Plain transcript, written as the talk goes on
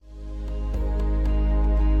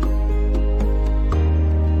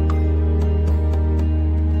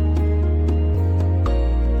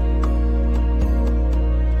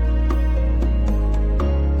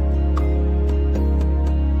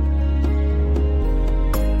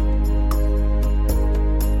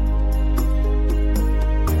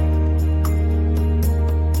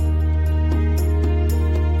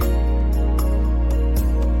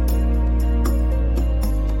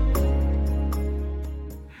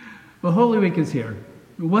Well, Holy Week is here.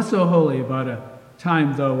 What's so holy about a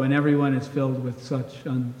time, though, when everyone is filled with such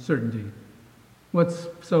uncertainty? What's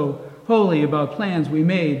so holy about plans we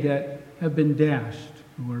made that have been dashed,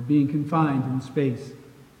 or being confined in space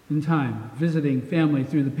and time, visiting family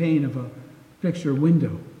through the pane of a picture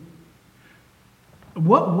window?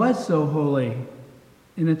 What was so holy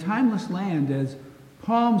in a timeless land as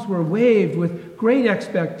palms were waved with great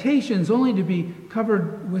expectations only to be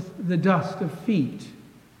covered with the dust of feet?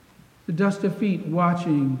 The dust of feet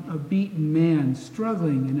watching a beaten man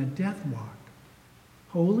struggling in a death walk.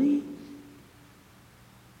 Holy?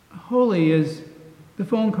 Holy is the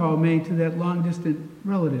phone call made to that long-distant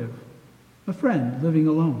relative, a friend living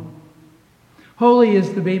alone. Holy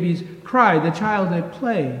is the baby's cry, the child at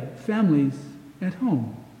play, families at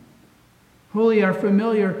home. Holy are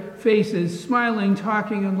familiar faces, smiling,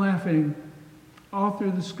 talking, and laughing, all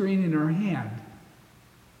through the screen in our hand.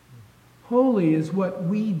 Holy is what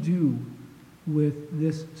we do with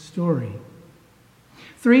this story.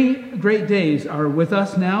 3 great days are with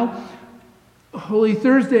us now: Holy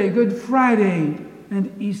Thursday, Good Friday,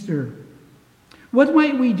 and Easter. What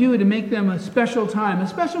might we do to make them a special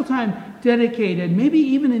time dedicated, maybe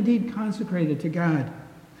even indeed consecrated to God,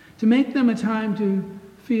 to make them a time to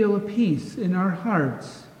feel a peace in our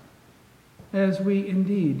hearts as we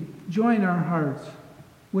indeed join our hearts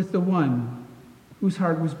with the one whose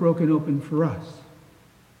heart was broken open for us?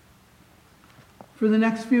 For the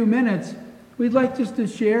next few minutes, we'd like just to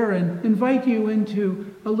share and invite you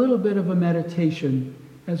into a little bit of a meditation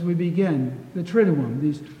as we begin the Triduum,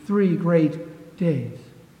 these 3 great days.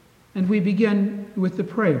 And we begin with the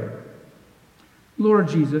prayer. Lord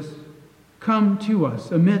Jesus, come to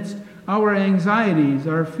us amidst our anxieties,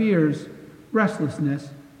 our fears, restlessness.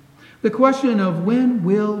 The question of when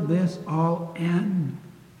will this all end?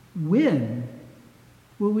 When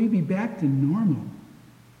will we be back to normal?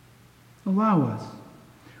 Allow us.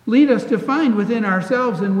 Lead us to find within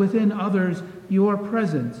ourselves and within others your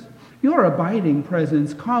presence, your abiding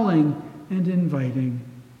presence, calling and inviting.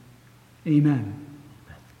 Amen.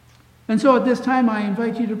 And so at this time, I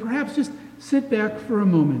invite you to perhaps just sit back for a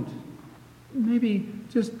moment. Maybe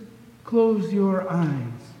just close your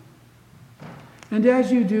eyes. And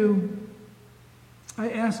as you do,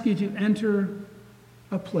 I ask you to enter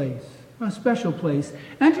a place, a special place.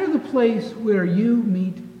 Enter the place where you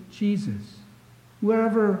meet Jesus,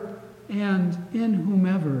 wherever and in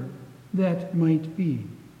whomever that might be.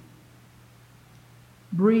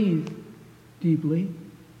 Breathe deeply.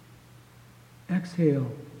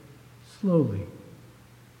 Exhale slowly.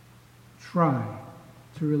 Try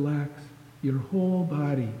to relax your whole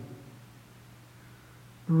body.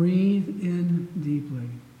 Breathe in deeply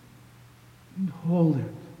and hold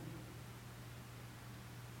it.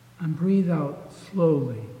 And breathe out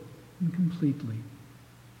slowly and completely.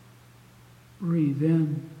 Breathe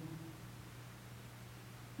in.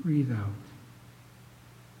 Breathe out.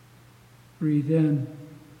 Breathe in.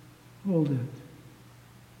 Hold it.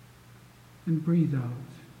 And breathe out.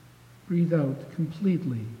 Breathe out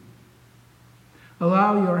completely.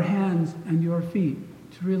 Allow your hands and your feet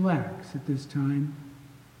to relax at this time.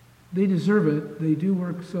 They deserve it. They do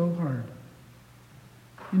work so hard.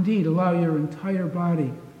 Indeed, allow your entire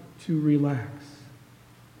body to relax.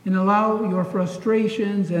 And allow your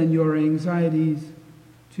frustrations and your anxieties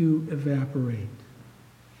to evaporate.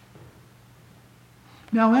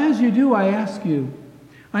 Now, as you do, I ask you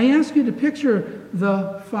to picture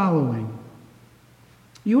the following.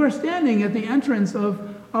 You are standing at the entrance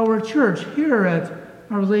of our church here at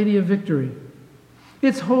Our Lady of Victory.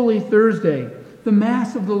 It's Holy Thursday. The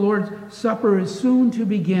Mass of the Lord's Supper is soon to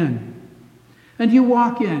begin. And you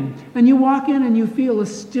walk in, and you feel a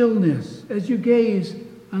stillness as you gaze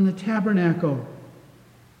on the tabernacle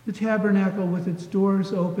with its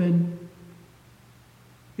doors open,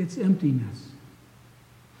 its emptiness.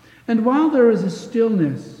 And while there is a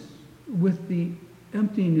stillness with the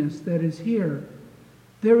emptiness that is here,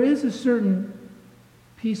 there is a certain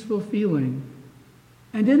peaceful feeling.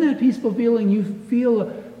 And in that peaceful feeling,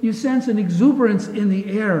 you sense an exuberance in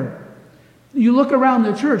the air. You look around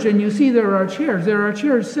the church and you see there are chairs. There are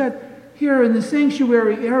chairs set here in the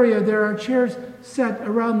sanctuary area. There are chairs set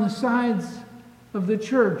around the sides of the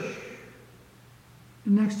church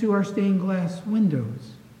and next to our stained glass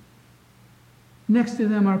windows. Next to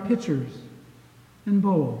them are pitchers and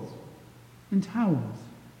bowls and towels.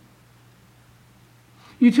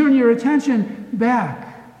 You turn your attention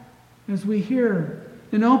back as we hear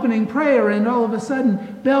an opening prayer, and all of a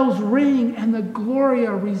sudden bells ring and the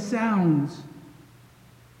Gloria resounds.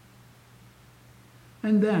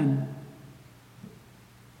 And then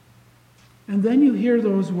you hear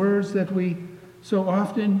those words that we so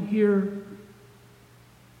often hear,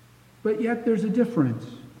 but yet there's a difference,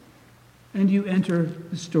 and you enter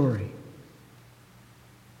the story.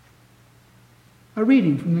 A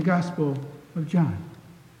reading from the Gospel of John.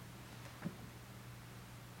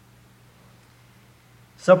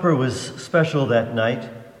 Supper was special that night,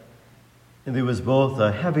 and there was both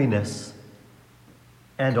a heaviness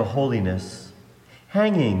and a holiness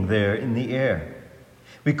hanging there in the air.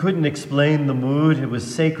 We couldn't explain the mood. It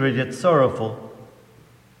was sacred yet sorrowful.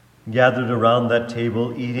 Gathered around that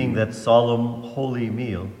table, eating that solemn, holy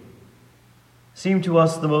meal, seemed to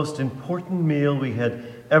us the most important meal we had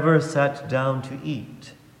ever sat down to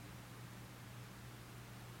eat.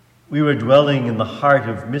 We were dwelling in the heart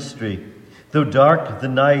of mystery. Though dark the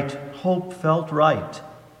night, hope felt right,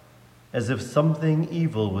 as if something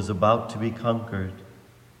evil was about to be conquered.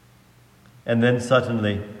 And then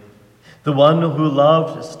suddenly, the one who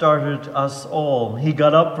loved started us all. He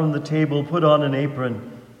got up from the table, put on an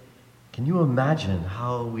apron. Can you imagine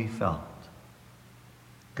how we felt?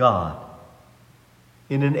 God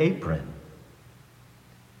in an apron.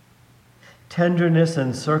 Tenderness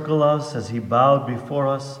encircled us as he bowed before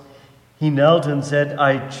us. He knelt and said,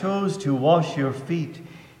 I chose to wash your feet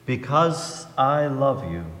because I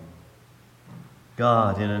love you.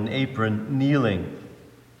 God in an apron, kneeling.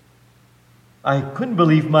 I couldn't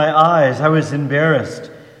believe my eyes. I was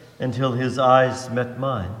embarrassed until his eyes met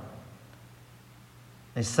mine.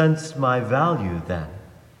 I sensed my value then.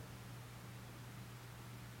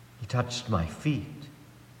 He touched my feet.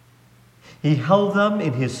 He held them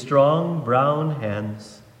in his strong brown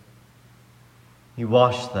hands. He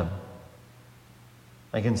washed them.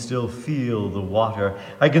 I can still feel the water.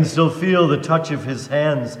 I can still feel the touch of his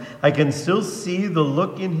hands. I can still see the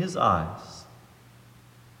look in his eyes.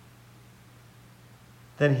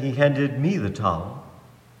 Then he handed me the towel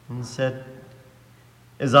and said,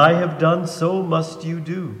 as I have done, so must you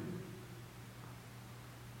do.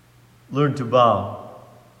 Learn to bow.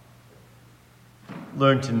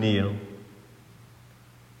 Learn to kneel.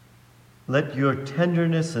 Let your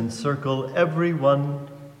tenderness encircle everyone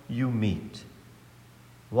you meet.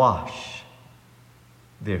 Wash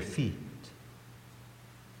their feet.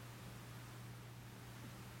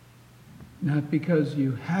 Not because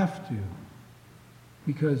you have to,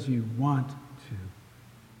 because you want to.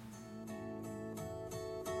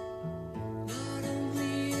 Not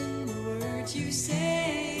only in the words you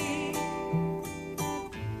say,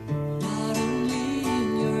 not only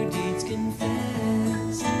in your deeds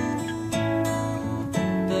confess,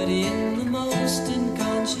 but in the most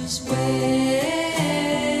unconscious way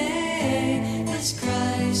is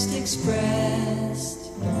Christ expressed.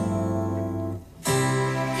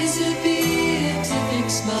 Is it a beatific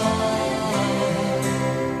smile,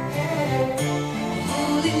 a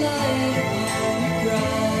holy light upon your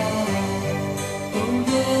brow? Oh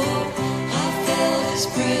no, I felt his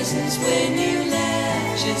presence when you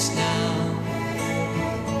left just now.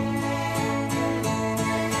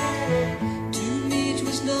 To me it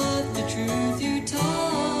was not the truth you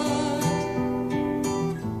taught,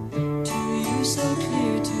 to you so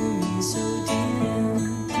clear, to me so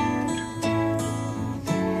dim.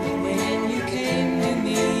 But when you came to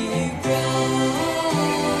me, you brought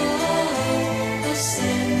a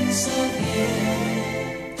sense of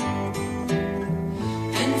him,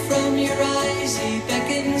 and from your eyes he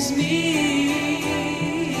beckons me,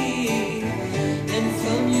 and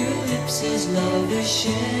from your lips his love is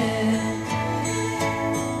shed,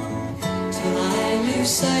 till I lose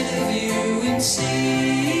sight of you and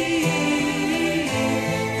see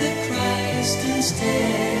the Christ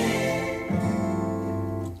instead.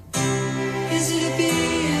 Is it a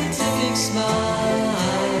beatific smile,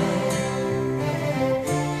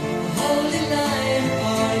 a holy light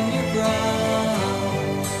upon your brow?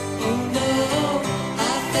 Oh no, I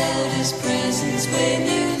felt his presence when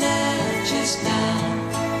you left just now.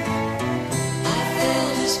 I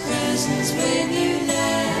felt his presence when you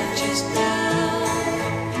left just now.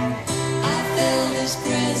 I felt his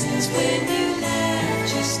presence when you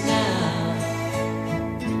left just now.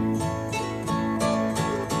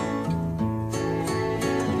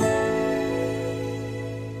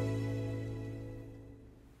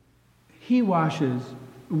 He washes,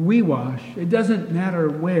 we wash. It doesn't matter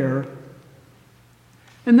where.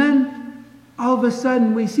 And then all of a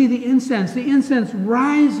sudden we see the incense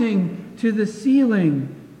rising to the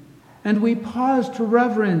ceiling. And we pause to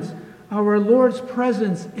reverence our Lord's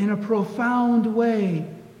presence in a profound way.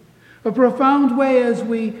 A profound way as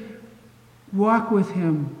we walk with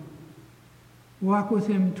him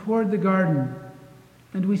toward the garden,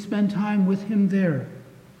 and we spend time with him there.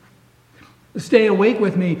 Stay awake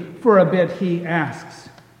with me for a bit, he asks.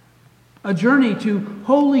 A journey to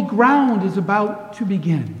holy ground is about to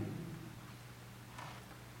begin.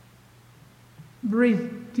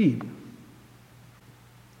 Breathe deep.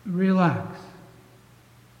 Relax.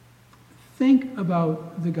 Think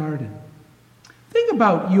about the garden. Think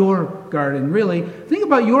about your garden, really. Think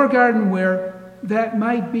about your garden where that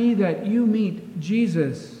might be that you meet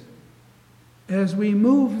Jesus as we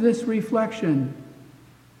move this reflection,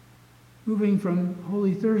 moving from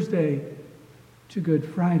Holy Thursday to Good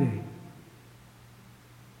Friday.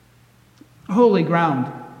 Holy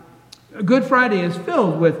ground. Good Friday is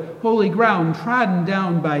filled with holy ground trodden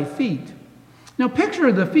down by feet. Now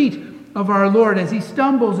picture the feet of our Lord as he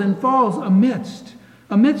stumbles and falls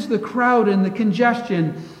amidst the crowd and the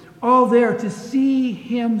congestion, all there to see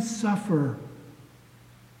him suffer.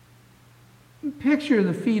 Picture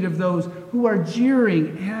the feet of those who are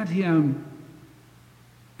jeering at him.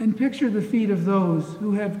 And picture the feet of those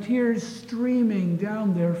who have tears streaming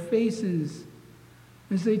down their faces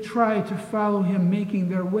as they try to follow him, making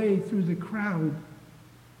their way through the crowd.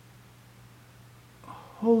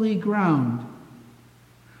 Holy ground.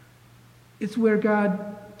 It's where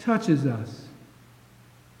God touches us,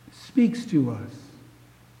 speaks to us,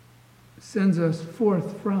 sends us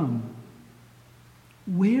forth from.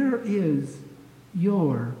 Where is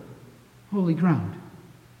your holy ground?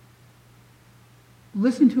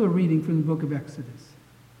 Listen to a reading from the book of Exodus.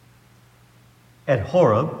 At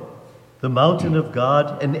Horeb, the mountain of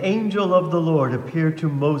God, an angel of the Lord appeared to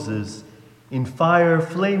Moses in fire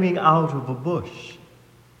flaming out of a bush.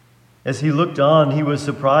 As he looked on, he was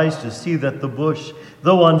surprised to see that the bush,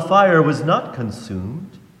 though on fire, was not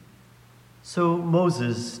consumed. So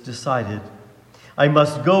Moses decided, I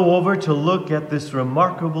must go over to look at this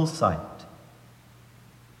remarkable sight.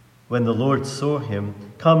 When the Lord saw him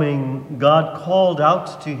coming, God called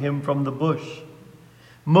out to him from the bush,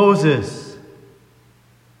 Moses,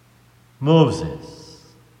 Moses.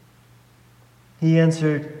 He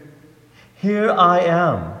answered, Here I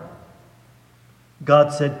am.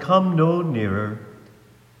 God said, Come no nearer.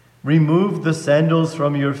 Remove the sandals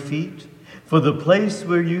from your feet, for the place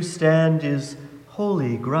where you stand is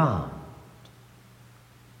holy ground.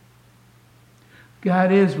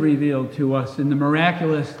 God is revealed to us in the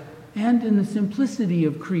miraculous and in the simplicity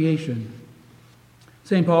of creation.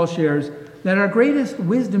 St. Paul shares that our greatest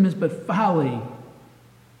wisdom is but folly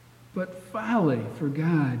for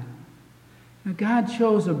God. Now, God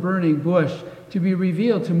chose a burning bush to be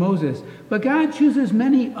revealed to Moses, but God chooses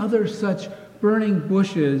many other such burning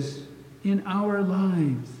bushes in our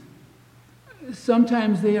lives.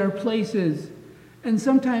 Sometimes they are places, and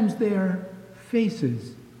sometimes they are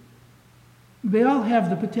faces. They all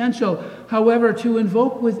have the potential, however, to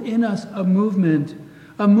invoke within us a movement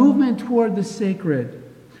toward the sacred,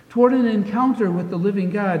 toward an encounter with the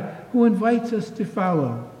living God who invites us to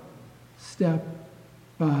follow step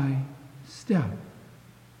by step.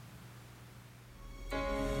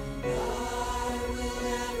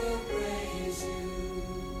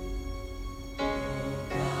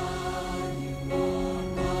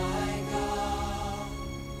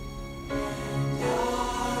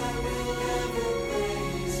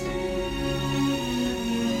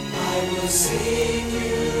 Seek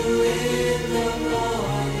you in the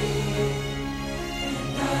morning,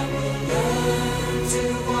 and I will learn to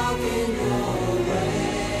walk in your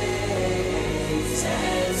ways,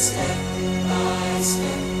 and step by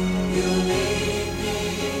step you'll lead me,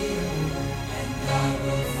 and I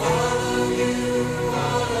will follow you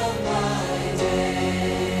all of my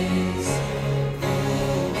days.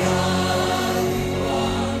 Oh God, you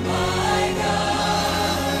are my God,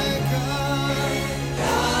 and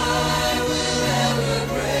I will ever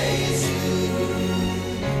praise you.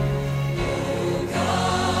 Oh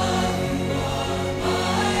God, you are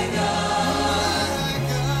my God,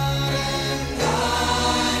 and I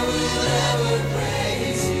will ever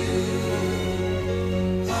praise you.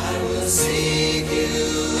 I will seek you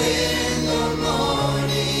in the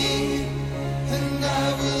morning, and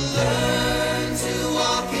I will learn to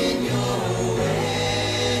walk in your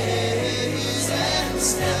ways, and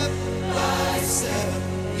step by step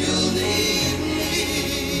you lead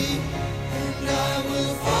me, and I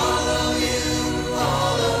will follow you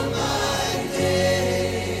all of my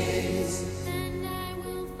days. And I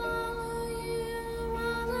will follow you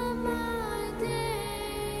all of my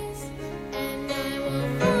days. And I will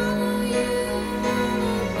follow you all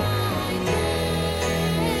of my days.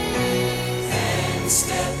 And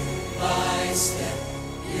step by step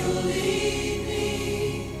you'll lead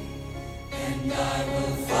me, and I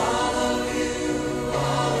will follow you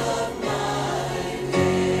all of my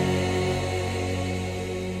days.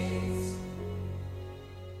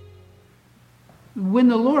 When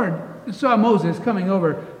the Lord saw Moses coming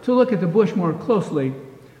over to look at the bush more closely,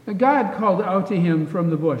 God called out to him from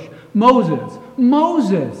the bush, "Moses,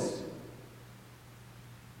 Moses!"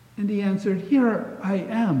 And he answered, "Here I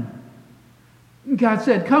am." God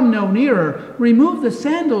said, "Come no nearer. Remove the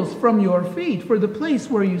sandals from your feet, for the place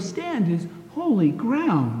where you stand is holy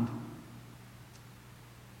ground."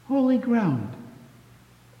 Holy ground.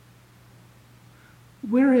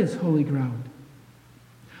 Where is holy ground?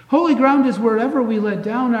 Holy ground is wherever we let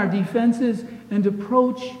down our defenses and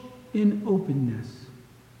approach in openness.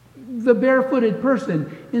 The barefooted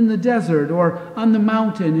person in the desert or on the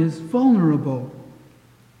mountain is vulnerable.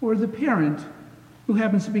 Or the parent who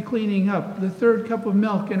happens to be cleaning up the third cup of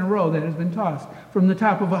milk in a row that has been tossed from the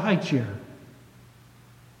top of a high chair.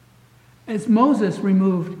 As Moses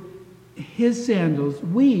removed his sandals,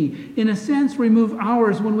 we, in a sense, remove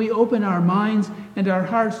ours when we open our minds and our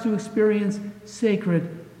hearts to experience sacred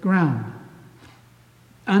ground.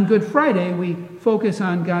 On Good Friday, we focus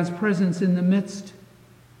on God's presence in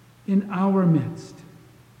our midst,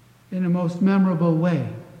 in a most memorable way.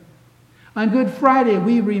 On Good Friday,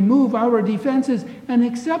 we remove our defenses and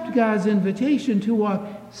accept God's invitation to walk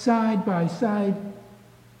side by side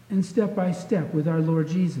and step by step with our Lord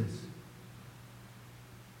Jesus.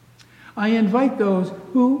 I invite those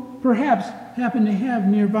who perhaps happen to have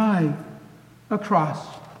nearby a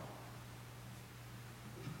cross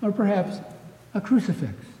or perhaps a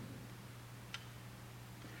crucifix.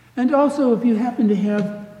 And also if you happen to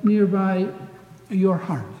have nearby your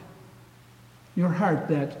heart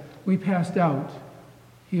that we passed out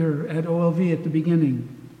here at OLV at the beginning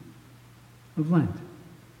of Lent.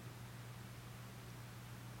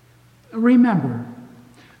 Remember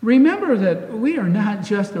that we are not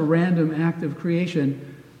just a random act of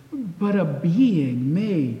creation, but a being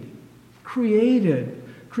made,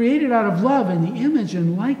 created out of love in the image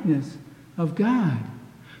and likeness of God,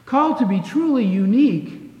 called to be truly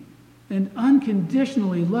unique and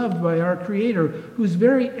unconditionally loved by our Creator, whose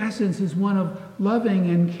very essence is one of loving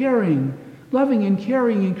and caring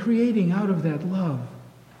and creating out of that love.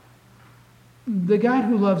 The God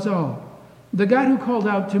who loves all, the God who called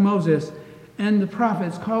out to Moses and the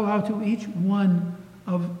prophets, call out to each one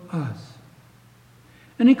of us.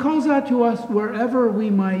 And he calls out to us wherever we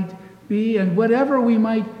might be and whatever we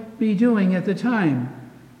might be doing at the time.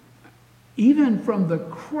 Even from the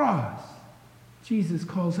cross, Jesus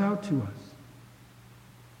calls out to us.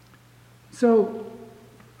 So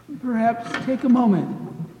perhaps take a moment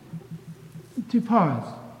to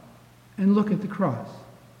pause and look at the cross.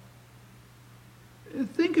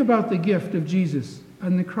 Think about the gift of Jesus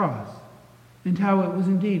on the cross and how it was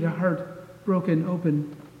indeed a heart broken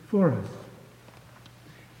open for us.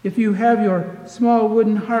 If you have your small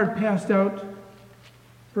wooden heart passed out,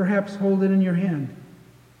 perhaps hold it in your hand.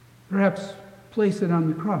 Perhaps place it on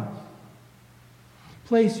the cross.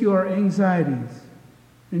 Place your anxieties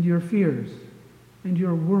and your fears and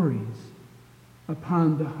your worries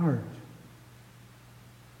upon the heart.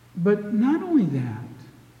 But not only that,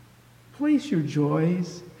 place your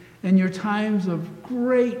joys and your times of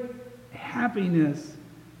great happiness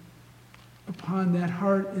upon that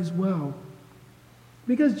heart as well.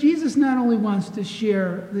 Because Jesus not only wants to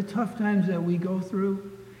share the tough times that we go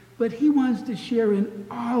through, but he wants to share in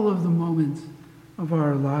all of the moments of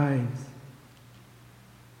our lives.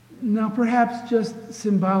 Now, perhaps just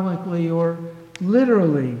symbolically or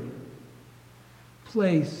literally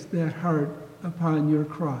place that heart upon your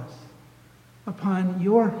cross, upon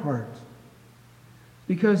your heart,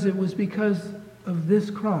 because it was because of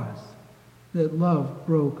this cross that love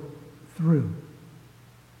broke through.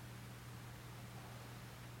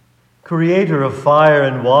 Creator of fire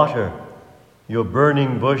and water, your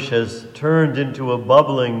burning bush has turned into a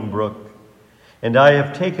bubbling brook, and I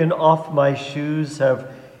have taken off my shoes,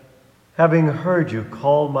 having heard you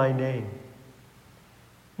call my name.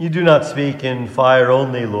 You do not speak in fire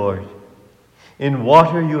only, Lord. In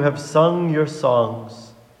water you have sung your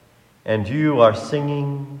songs, and you are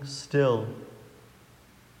singing still.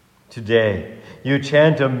 Today you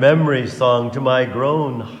chant a memory song to my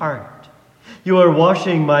grown heart. You are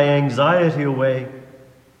washing my anxiety away.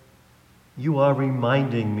 You are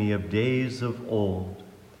reminding me of days of old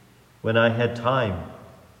when I had time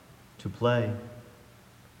to play.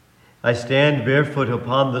 I stand barefoot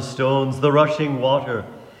upon the stones, the rushing water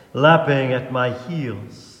lapping at my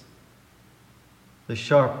heels. The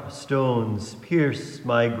sharp stones pierce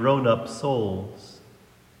my grown-up soles.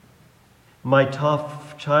 My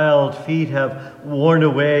tough child feet have worn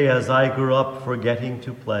away as I grew up forgetting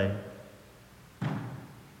to play.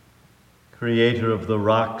 Creator of the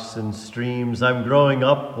rocks and streams, I'm growing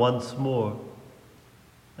up once more.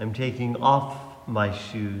 I'm taking off my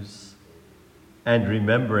shoes and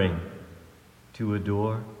remembering to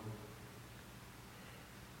adore.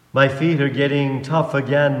 My feet are getting tough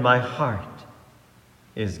again, my heart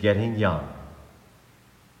is getting young.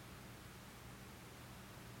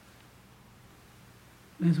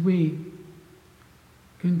 As we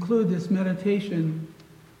conclude this meditation,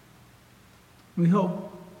 we hope,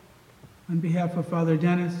 on behalf of Father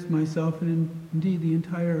Dennis, myself, and indeed the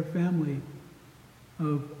entire family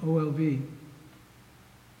of OLV,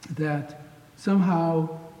 that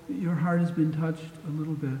somehow your heart has been touched a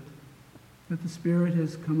little bit, that the Spirit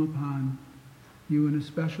has come upon you in a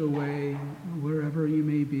special way, wherever you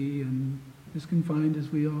may be, and as confined as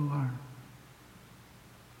we all are.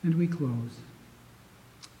 And we close.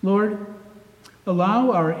 Lord,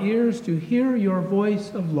 allow our ears to hear your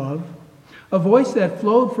voice of love, a voice that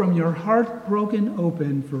flowed from your heart broken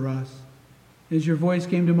open for us, as your voice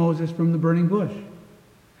came to Moses from the burning bush.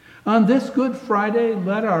 On this Good Friday,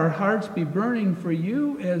 let our hearts be burning for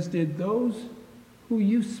you, as did those who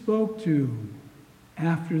you spoke to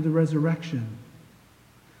after the resurrection.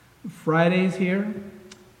 Friday's here,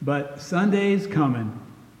 but Sunday's coming.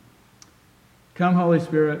 Come, Holy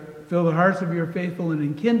Spirit, fill the hearts of your faithful and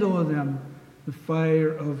enkindle in them the fire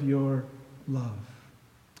of your love.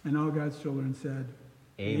 And all God's children said,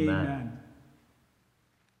 Amen. Amen.